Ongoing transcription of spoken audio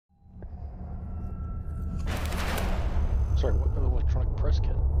Sorry, what electronic press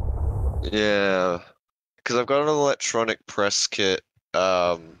kit? Yeah, because I've got an electronic press kit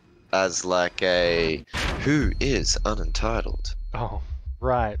as like a who is unentitled. Oh,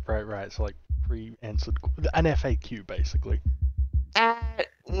 right. So like pre-answered, an FAQ basically. No,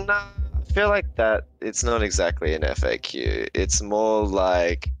 I feel like that it's not exactly an FAQ. It's more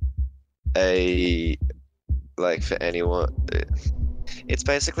like a for anyone. It's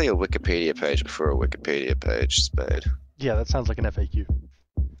basically a Wikipedia page before a Wikipedia page, Spade. Yeah, that sounds like an FAQ.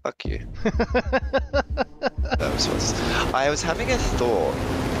 Fuck you. I was having a thought.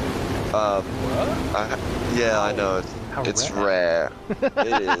 I know it's rare.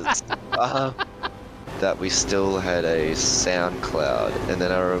 It is. That we still had a SoundCloud, and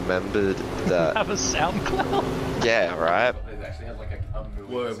then I remembered that. Have a SoundCloud? Yeah, right.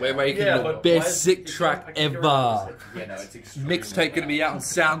 Word, we're making the best sick track ever. Mixtape gonna be out on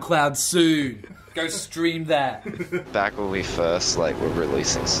SoundCloud soon. Go stream that. Back when we first were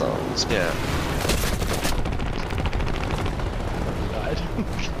releasing songs. Yeah.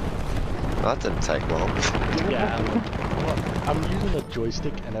 That didn't take long. Yeah. I'm using a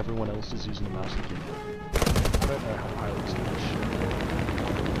joystick and everyone else is using a mouse and keyboard. I don't know how pilots do this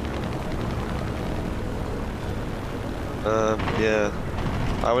shit. Yeah.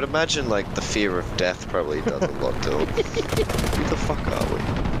 I would imagine the fear of death probably does a lot to it. Who the fuck are we?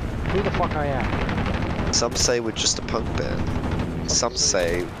 Who the fuck I am? Some say we're just a punk band. Some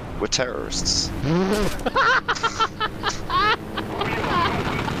say we're terrorists. I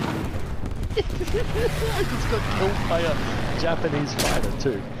just got killed by a Japanese fighter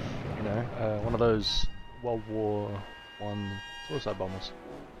too. You know, one of those World War I suicide bombers.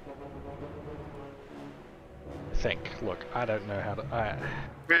 I think. Look, I don't know how to.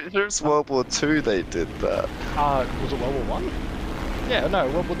 There's World War II. They did that. Was it World War One? Yeah, no,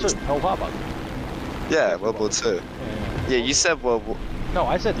 World War II. Pearl Harbor. Yeah, World War II. Yeah, you said World War. No,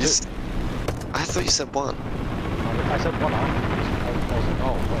 I said two. I thought you said one. I said one. I was like,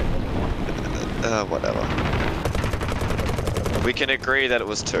 oh wait. Whatever. We can agree that it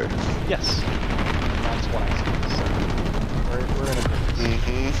was two. Yes. That's what I said. So we're in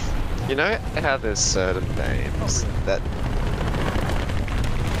agreement. You know how there's certain names that...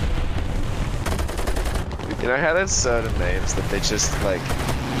 You know how there's certain names that they just,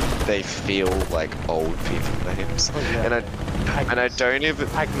 they feel like old people names? Oh, yeah. And I don't even...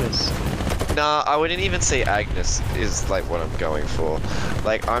 Agnes. Nah, I wouldn't even say Agnes is what I'm going for.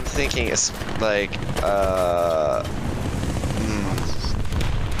 I'm thinking it's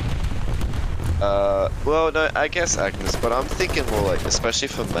well, no, I guess Agnes, but I'm thinking more especially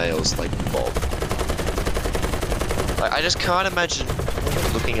for males, Bob. I just can't imagine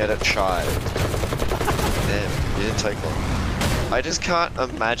looking at a child. Damn, you didn't take long. I just can't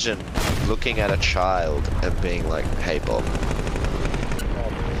imagine looking at a child and being like, hey, Bob.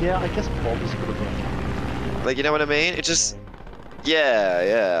 Yeah, I guess Bob is a bit of a... You know what I mean? It just...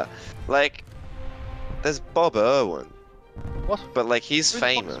 Yeah. There's Bob Irwin. What? But, he's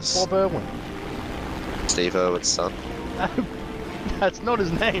famous. Bob Irwin? Steve Irwin's son. No, that's not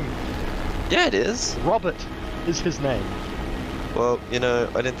his name. Yeah, it is. Robert is his name. Well, I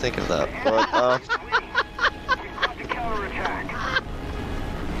didn't think of that. But,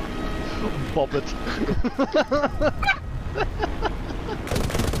 Bobbit.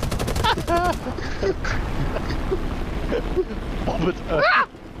 Bobbit.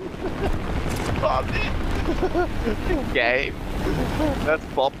 Bobbit. Game. That's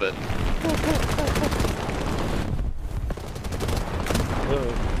Bobbit.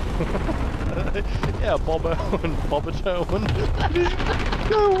 Yeah, Bob Irwin, Bobbit Irwin.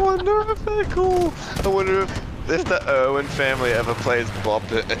 I wonder if they're cool. I wonder if the Irwin family ever plays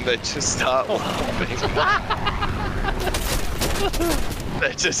Bobbit and they just start laughing.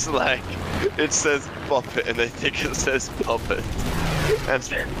 They're just it says Bobbit and they think it says Bobbit. And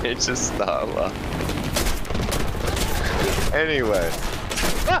then they just start laughing. Anyway.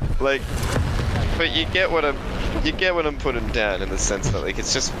 But you get what I'm putting down in the sense that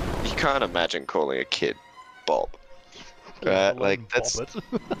it's just, you can't imagine calling a kid Bob. Right? That's...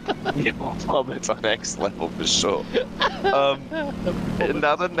 Yeah, Bobbit's on X level for sure.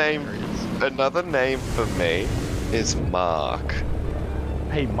 Another name for me is Mark.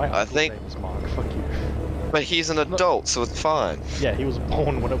 Hey, my uncle's name is Mark, fuck you. But he's an adult, so it's fine. Yeah, he was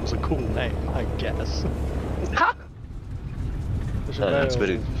born when it was a cool name, I guess. It's a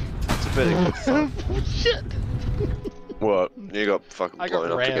bit of fun. Shit! What? You got fucking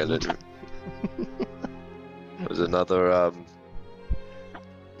blown up again, didn't you? There's another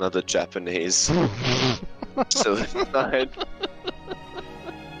Japanese suicide.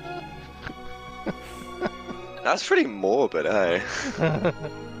 That's pretty morbid, eh?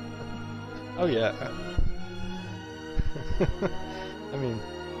 Oh yeah. I mean,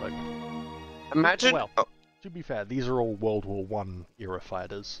 like, Imagine. well, Oh, to be fair, these are all World War One era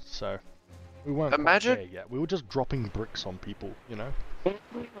fighters, so we weren't Imagine- quite there yet. We were just dropping bricks on people, you know.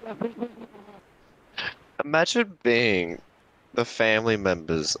 imagine being the family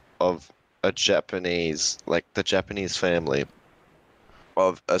members of a Japanese, like the Japanese family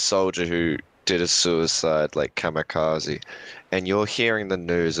of a soldier who did a suicide, like kamikaze, and you're hearing the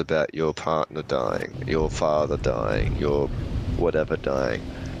news about your partner dying, your father dying, your whatever dying,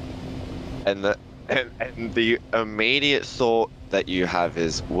 and the immediate thought that you have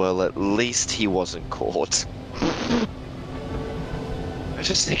is, well, at least he wasn't caught. I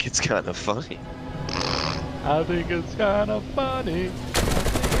just think it's kind of funny. I think it's kind of funny. I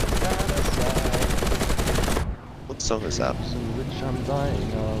think it's kind of sad. What song is that? In which I'm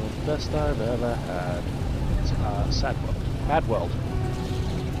dying of the best I've ever had. It's Sad World. Mad World.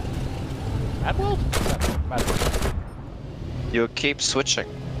 Mad World? Mad World. You keep switching.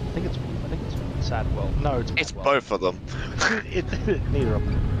 I think it's Sad World. No, it's Mad It's World. both of them. Neither of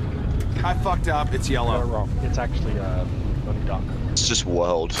them. I fucked up. It's yellow. You're wrong. It's actually Donnie Duck. It's just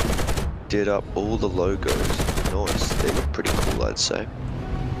world. Did up all the logos. Nice. They look pretty cool, I'd say.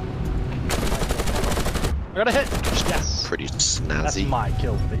 I got a hit! Yes! Pretty That's snazzy. my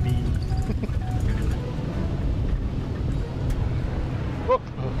kill, baby.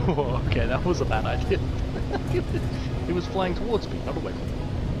 Oh, okay, that was a bad idea. He was flying towards me, not away from me.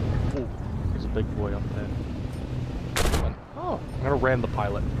 Oh, there's a big boy up there. Oh, I'm gonna ram the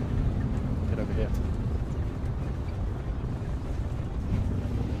pilot. Get over here.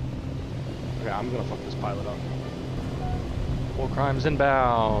 Okay, I'm gonna fuck this pilot up. War crimes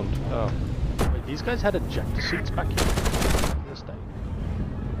inbound. Oh. Wait, these guys had ejector seats back here? This day.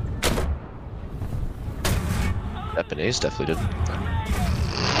 Japanese definitely didn't.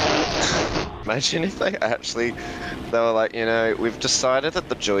 Imagine if they were like, you know, we've decided that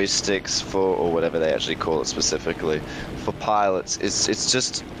the joysticks for, or whatever they actually call it specifically, for pilots,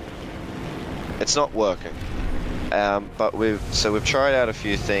 it's not working. But we've tried out a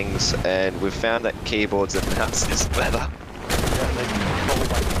few things, and we've found that keyboards and mouse is better.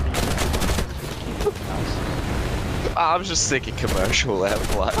 I'm just thinking commercial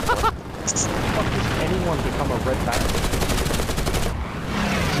level, like, How does anyone become a red band?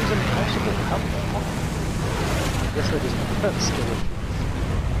 This is impossible. How the fuck? I guess they just have skill issues.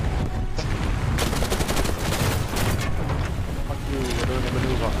 Fuck you, we're doing a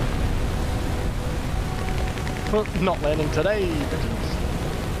maneuver. Well, not landing today, bitches.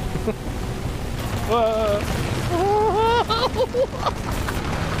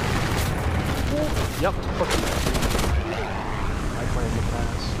 Yep, fuck you. I play in the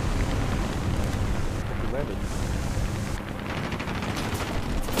pass. Landed.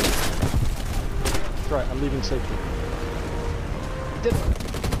 That's right, I'm leaving safely. I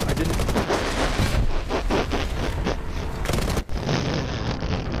didn't.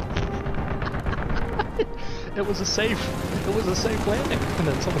 It was a safe landing, and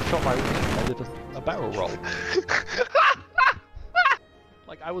then someone shot my wing. I did a barrel roll.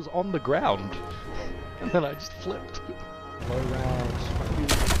 Like I was on the ground, and then I just flipped. Low rounds. Fuck you.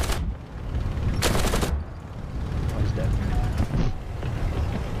 Dead.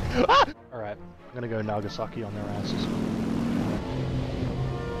 Ah! Alright, I'm gonna go Nagasaki on their asses.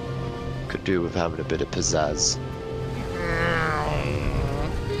 could do with having a bit of pizzazz.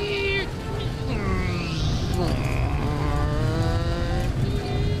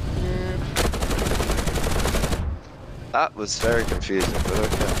 That was very confusing, but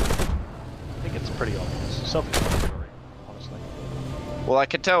okay. I think it's pretty obvious. Self-explanatory, honestly. Well, I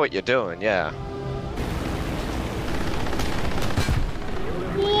can tell what you're doing, yeah.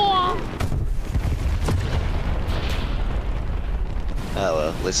 Oh well,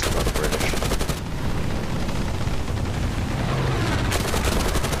 at least I'm not British.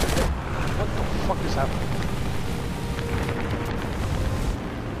 What the fuck is happening?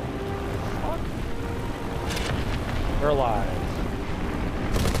 Fuck. We're alive.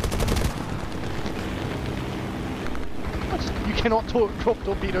 What? You cannot drop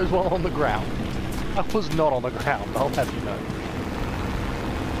torpedoes while on the ground. I was not on the ground, I'll have you know.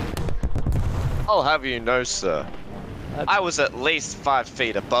 I'll have you know, sir. I was at least 5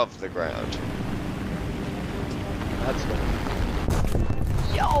 feet above the ground. That's good.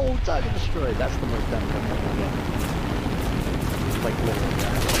 Yo, target destroyed. That's the most damage I've ever done. Like literally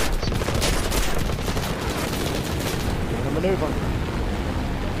doing a maneuver.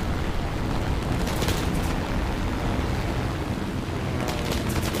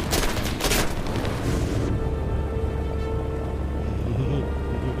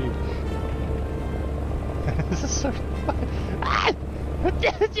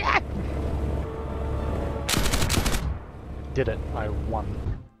 Did it. I won.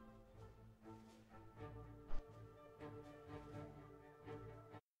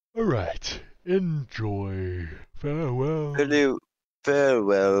 Alright. Enjoy. Farewell. Hello,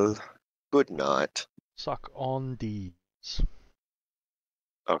 farewell. Good night. Suck on these.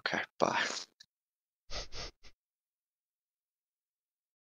 Okay, bye.